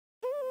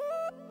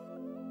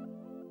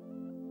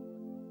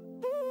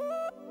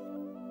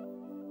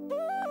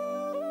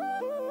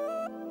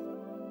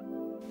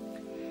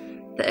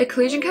The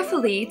Occlusion Cuff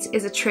Elite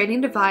is a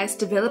training device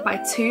developed by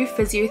two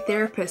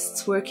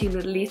physiotherapists working in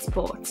elite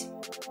sport.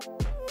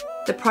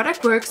 The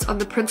product works on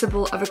the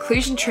principle of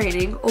occlusion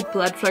training or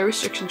blood flow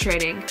restriction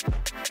training.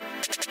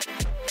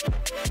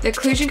 The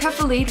Occlusion Cuff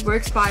Elite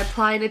works by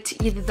applying it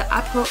to either the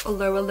upper or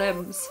lower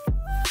limbs.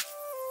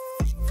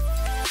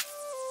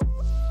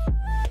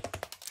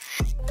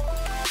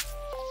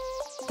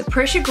 The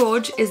pressure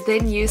gauge is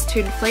then used to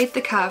inflate the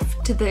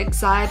cuff to the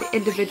desired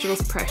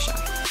individual's pressure.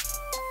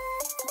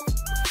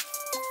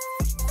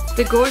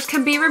 The gauge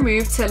can be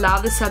removed to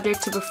allow the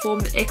subject to perform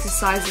the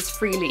exercises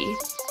freely.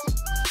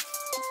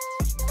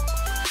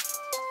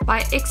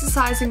 By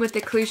exercising with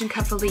the Occlusion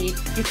Cuff Elite,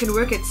 you can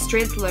work at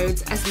strength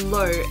loads as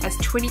low as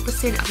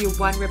 20% of your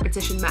 1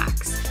 repetition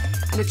max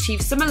and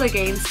achieve similar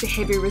gains to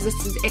heavy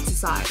resistance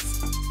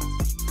exercise.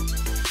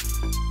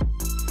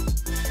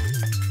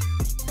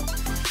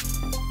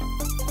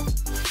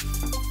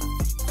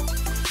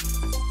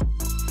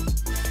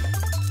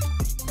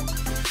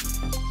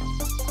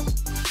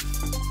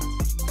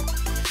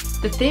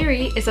 The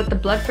theory is that the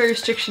blood flow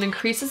restriction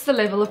increases the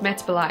level of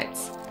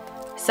metabolites,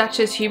 such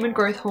as human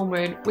growth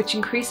hormone, which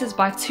increases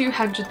by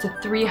 200 to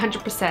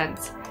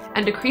 300%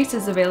 and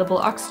decreases available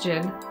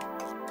oxygen.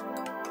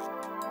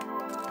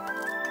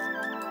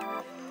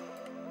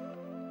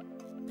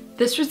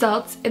 This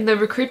results in the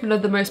recruitment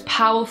of the most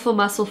powerful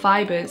muscle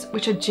fibers,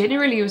 which are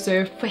generally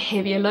reserved for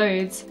heavier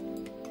loads.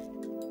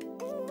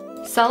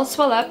 Cell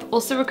swell-up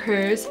also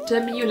occurs,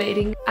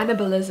 stimulating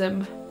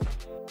anabolism.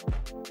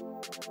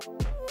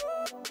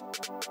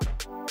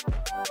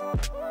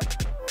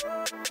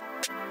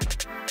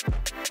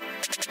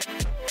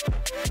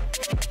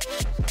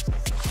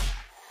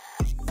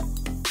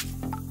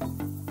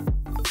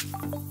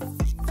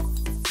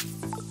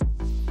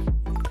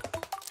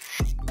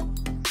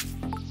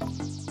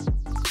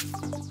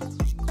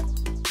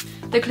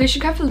 The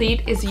Occlusion Cuff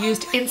Elite is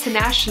used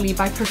internationally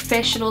by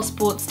professional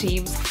sports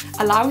teams,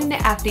 allowing their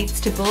athletes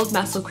to build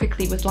muscle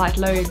quickly with light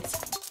loads.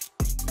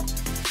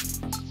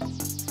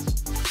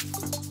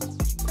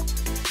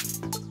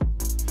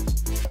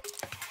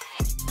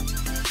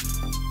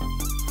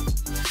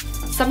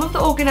 Some of the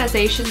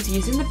organisations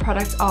using the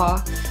product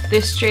are the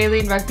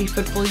Australian Rugby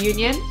Football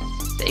Union,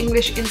 the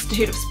English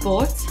Institute of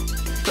Sport,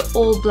 the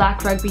All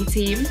Black Rugby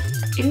Team,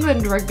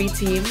 England Rugby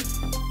Team,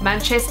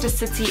 Manchester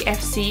City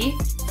FC,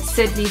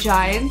 Sydney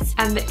Giants,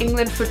 and the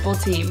England football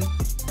team.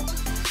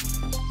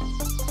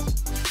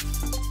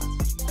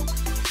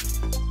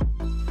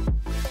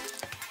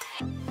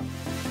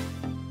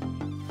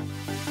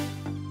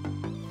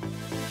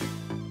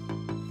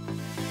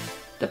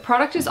 The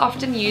product is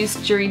often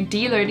used during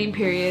deloading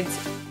periods,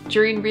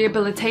 during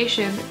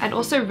rehabilitation, and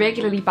also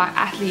regularly by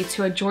athletes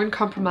who are joint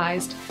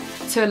compromised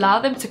to allow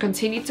them to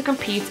continue to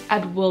compete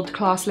at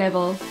world-class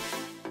level.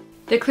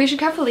 The Occlusion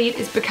Cuff Elite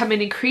is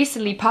becoming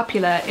increasingly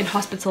popular in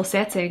hospital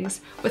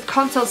settings, with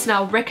consults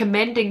now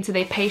recommending to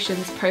their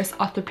patients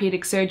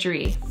post-orthopedic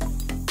surgery.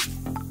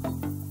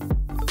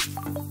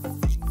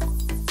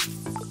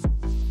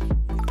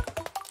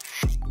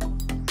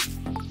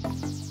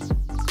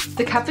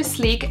 The cuff is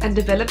sleek and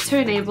developed to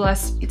enable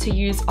us to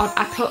use on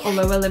upper or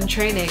lower limb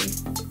training.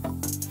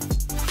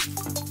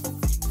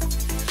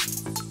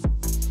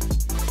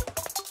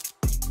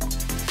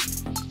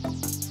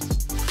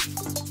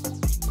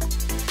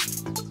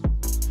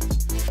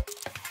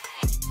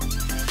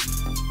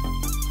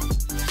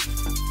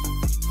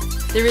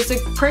 There is a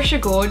pressure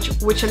gauge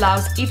which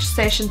allows each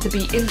session to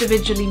be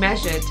individually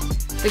measured.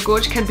 The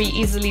gauge can be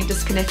easily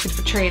disconnected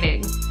for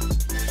training.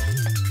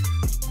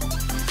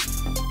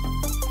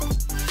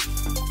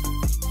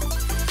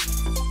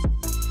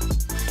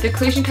 The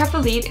Occlusion Cuff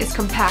Elite is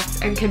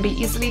compact and can be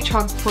easily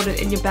transported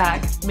in your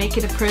bag,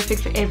 making it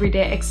perfect for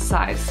everyday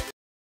exercise.